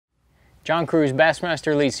John Cruz,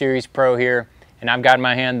 Bassmaster Elite Series Pro here, and I've got in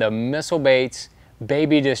my hand the MISSILEBAITS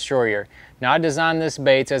Baby Destroyer. Now I designed this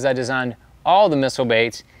baits as I designed all the missile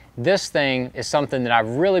baits. This thing is something that I've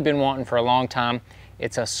really been wanting for a long time.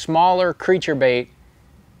 It's a smaller creature bait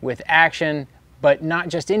with action, but not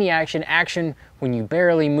just any action, action when you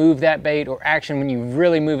barely move that bait or action when you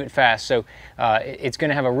really move it fast. So it's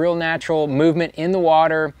gonna have a real natural movement in the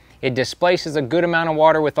water. It displaces a good amount of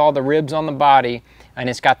water with all the ribs on the body, and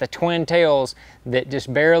it's got the twin tails that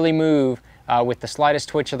just barely move with the slightest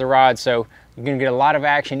twitch of the rod. So you're gonna get a lot of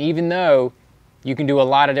action, even though you can do a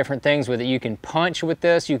lot of different things with it. You can punch with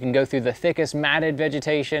this, you can go through the thickest matted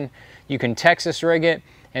vegetation, you can Texas rig it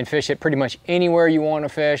and fish it pretty much anywhere you want to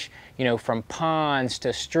fish, you know, from ponds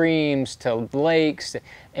to streams to lakes,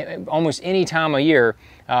 to almost any time of year.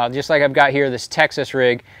 Just like I've got here, this Texas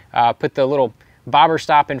rig, put the little bobber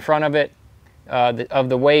stop in front of it of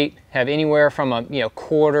the weight, have anywhere from a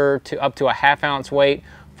quarter to up to a ½ ounce weight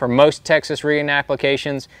for most Texas rigging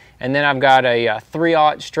applications. And then I've got a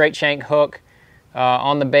 3/0 straight shank hook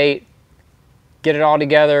on the bait. Get it all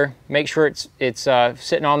together, make sure it's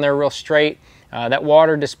sitting on there real straight. That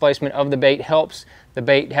water displacement of the bait helps the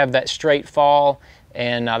bait have that straight fall,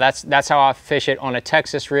 and that's how I fish it on a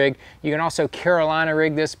Texas rig. You can also Carolina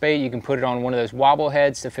rig this bait. You can put it on one of those wobble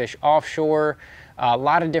heads to fish offshore. A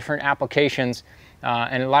lot of different applications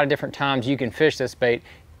and a lot of different times you can fish this bait.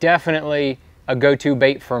 Definitely a go-to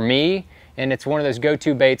bait for me, and it's one of those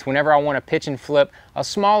go-to baits whenever I want to pitch and flip a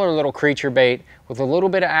smaller little creature bait with a little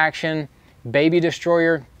bit of action. Baby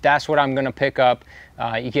Destroyer, that's what I'm going to pick up.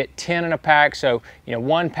 You get 10 in a pack, so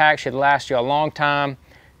one pack should last you a long time.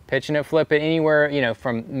 Pitching it, flip it anywhere,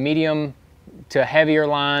 from medium to heavier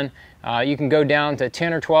line. You can go down to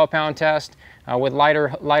 10 or 12 pound test with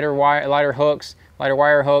lighter wire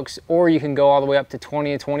hooks, or you can go all the way up to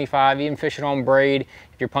 20 and 25, even fish it on braid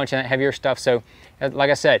if you're punching that heavier stuff. So like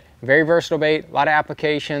I said, very versatile bait, a lot of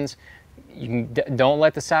applications. Don't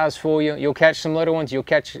let the size fool you. You'll catch some little ones, you'll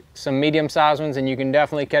catch some medium-sized ones, and you can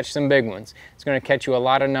definitely catch some big ones. It's going to catch you a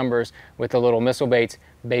lot of numbers with the little MISSILEBAITS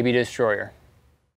Baby Destroyer.